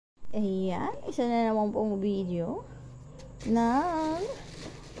Ayan, isa na naman pong video ng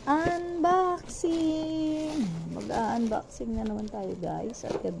unboxing. Mag-unboxing na naman tayo guys.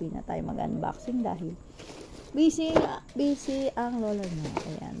 At gabi na tayo mag-unboxing dahil busy ang lola niya.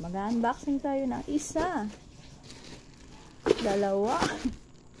 Ayan, mag-unboxing tayo ng isa, dalawa,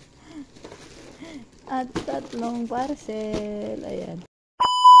 at 3 parcel. Ayan.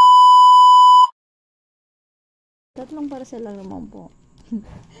 3 parcel lang naman po.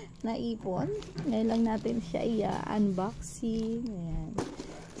 Naipon. Ngayon lang natin siya i-unboxing. Ayan.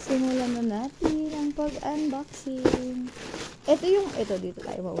 Simulan na natin ang pag-unboxing. Ito dito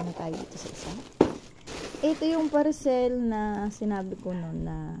tayo. Mauna tayo dito sa isa. Ito yung parcel na sinabi ko noon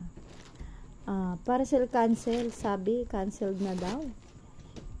na parcel cancel. Sabi, canceled na daw.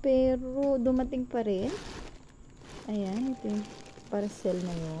 Pero dumating pa rin. Ayan, ito yung parcel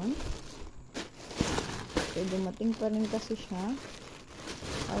na yun. So, dumating pa rin kasi siya.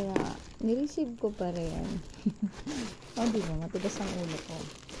 Kaya, nireceive ko pa rin. Diba? Matigas ang ulo ko.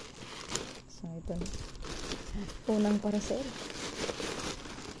 So, ito. Unang parcel.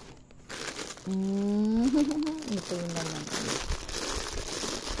 Ito yung laman.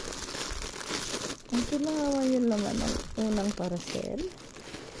 Ito lang yung laman ng unang parcel.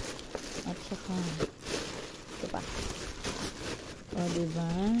 At saka, ito pa.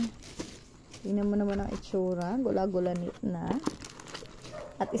 Diba? Tingnan mo naman ang itsura. Gula-gulanit na.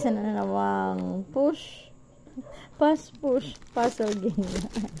 At isa na namang push puzzle game.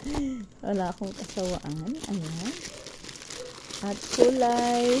 Wala akong kasawaan. Ayan. At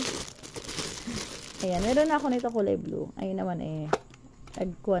kulay. Ayan. Meron na ako nito kulay blue. Ayun naman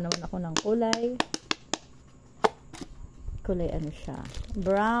nagkuha naman ako ng kulay. Kulay ano siya?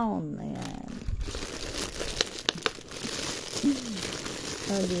 Brown. Ayan.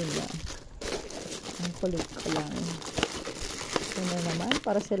 Diba? Ang kulit ko lang. Ito na naman,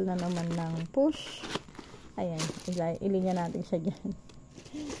 parcel na naman ng push. Ayan, ilinya natin siya dyan.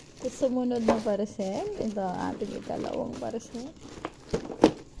 Sumunod na parcel. Ito ang ating ikalawang parcel.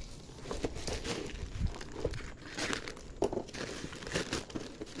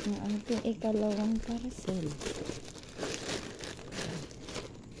 Ang ating ikalawang parcel.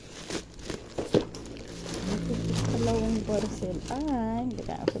 Ating ikalawang parcel. Hindi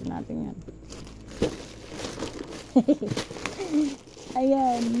ka usap natin yan.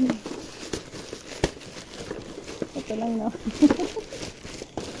 Ayan. Ito lang na.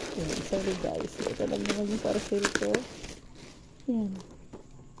 Sorry guys. Ito lang naman yung parcel ko. Ayan.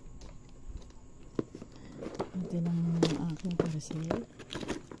 Ito lang yung aking parcel.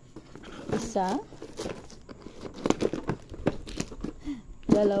 Isa.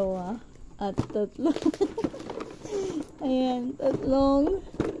 Dalawa. At 3. Ayan. 3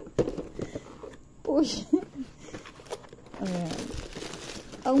 push. Ayan.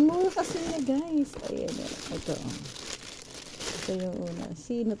 Ang mura kasi niya guys. Ayan. Ito. Ito yung una.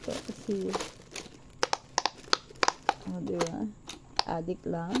 Sino to? Diba? Addict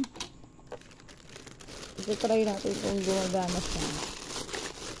lang. Ito try natin kung gumagana siya.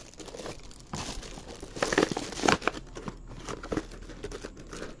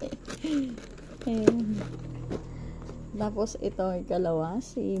 Ayan. Tapos ito ikalawa,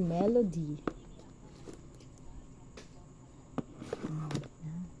 si Melody.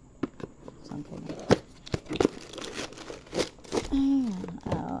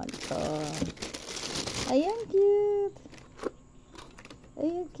 Ayan, cute.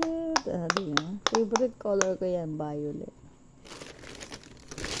 Ayan, cute. Favorite color ko yan, violet.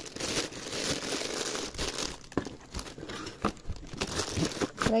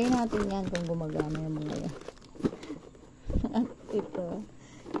 Try natin yan kung gumagana yung mga yan. At ito,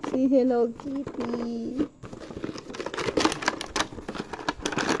 si Hello Kitty.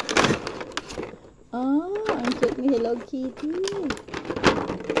 Ang cute ni Hello Kitty.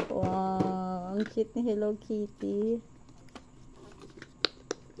 Wow, ang cute ni Hello Kitty.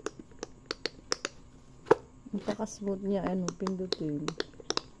 Napaka-smooth niya, pindutin.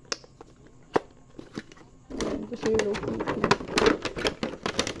 Ayan ko si Hello Kitty.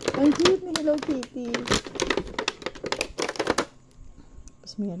 Ang cute ni Hello Kitty.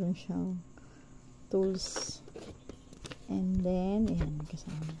 Tapos meron siyang tools. And then, ayan,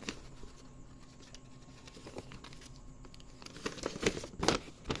 kasama.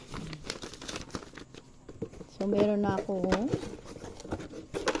 So, meron na akong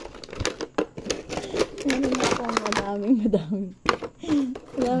madaming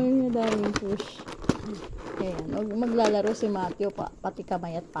push. Ayan. Maglalaro si Matthew, pati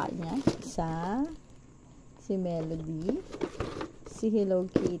kamay at paa niya. Isa, si Melody, si Hello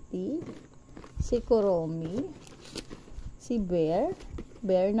Kitty, si Kuromi, si Bear,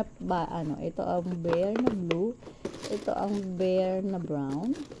 bear na ito ang bear na blue, ito ang bear na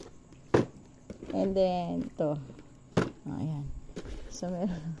brown, and then ito, ayan. So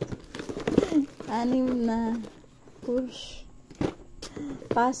meron 6 na push,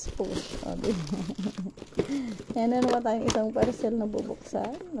 pass push. Yan na naman tayong isang parcel na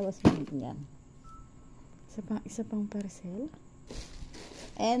bubuksan. Labas mo yan. Isa pang parcel.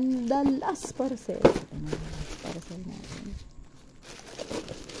 And the last parcel. Parcel natin.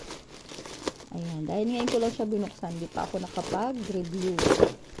 Ayan. Dahil ngayon ko lang siya binuksan, di pa ako nakapag-review.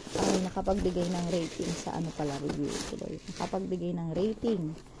 Ay, nakapagbigay ng rating sa ano pala review. Nakapagbigay ng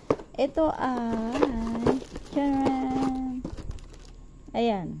rating. Ito ay charan!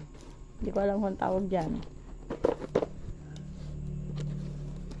 Ayan. Hindi ko alam kung tawag dyan.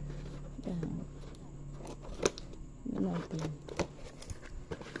 Ayan. Ano natin?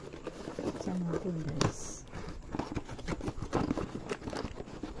 Saan natin guys?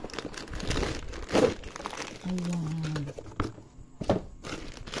 Ayan.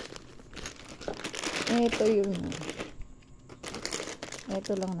 Ito yun.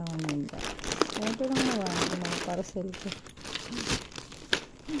 Ito lang naman yun. Ito lang naman yung mga parcel ko.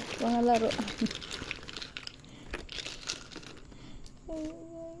 Mga laro. Ayan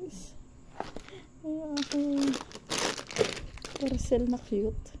guys. Ayan ako. Parcel na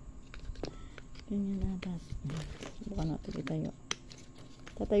cute. Ganyan natin. Bukan natin itayo.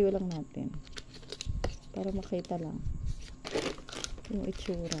 Tatayo lang natin. Para makita lang yung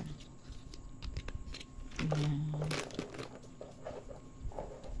itsura. Ayan.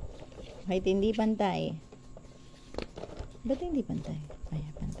 Kahit hindi pantay. Ba't hindi pantay?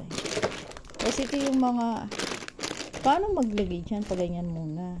 Ayan, pantay. Kasi ito yung mga paano maglagay dyan? Pag ganyan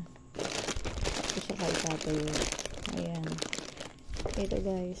muna. Tapos siya kahit tatayo. Ayan. Ito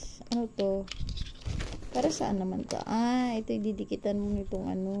guys. Ano to? Para saan naman to? Ito yung didikitan mo nitong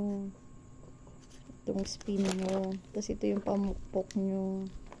ano. Itong spin mo. Tapos ito yung pamukpok nyo.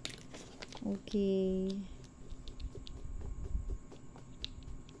 Okay.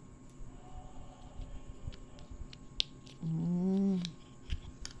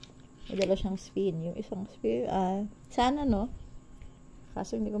 May dala siyang spin. Yung isang spin, sana no?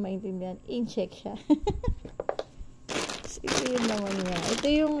 Kaso hindi ko maintindihan. In-check siya. Ito yung naman niya. Ito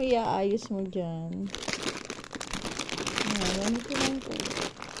yung iaayos mo dyan. Ayan, ito lang po.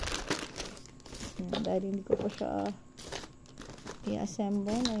 Ayan, dahil hindi ko pa siya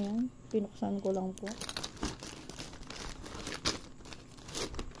i-assemble. Ayan, pinuksan ko lang po.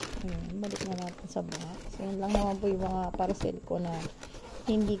 Ayan, balik na natin sa box. Ayan lang naman po yung mga parcel ko na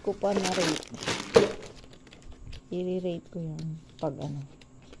hindi ko pa na-rate. I-rate ko yun pag ano.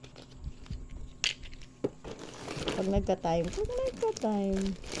 Pag nagka-time.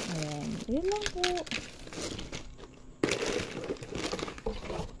 Ayan. Yun lang po.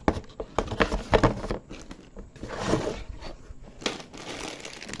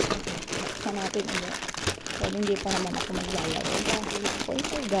 Buksan natin ulit. Pag hindi pa naman ako maglalaro. Dahil ako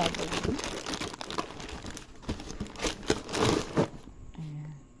ito gagawin.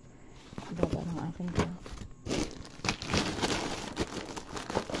 Ayan. Baba ng akin ko.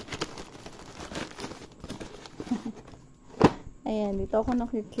 Ayan, dito ako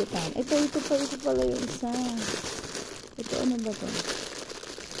nakikitan. Ito pala yung isa. Ito, ano ba ito?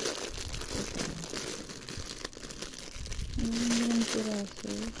 Yung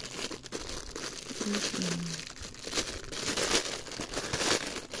piraso.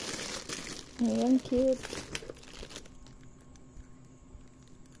 Ayan, cute.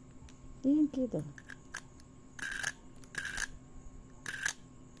 Ayan, cute oh.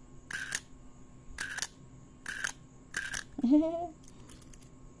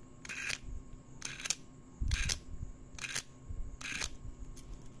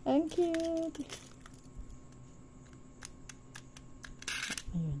 Ang cute.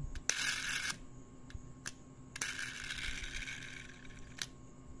 Ayun.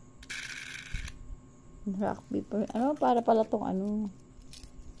 Rock paper. Ano? Para pala tong ano.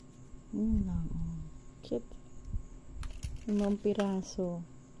 Lang. Cute. Yung piraso.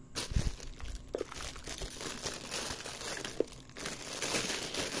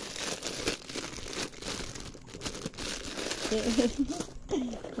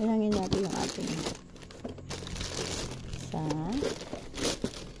 Ilangin natin yung ating sa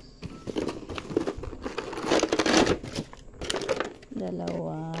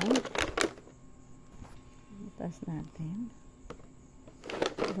dalawa. Itas natin.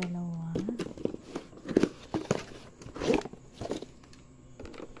 Dalawa.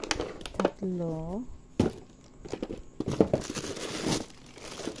 Tatlo.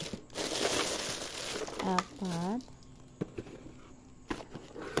 Apat.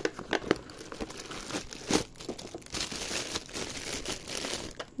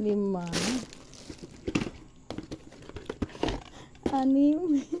 5, 6,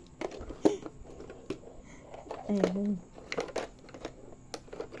 ayan.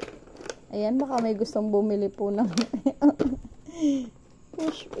 Ayan, baka may gustong bumili po ng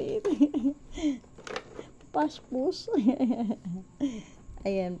push pit. Push.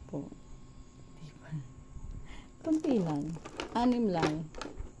 Ayan po. Kunti lang. 6 lang.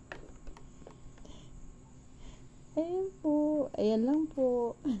 Ayan po. Ayan lang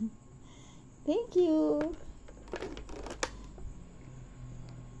po. Thank you.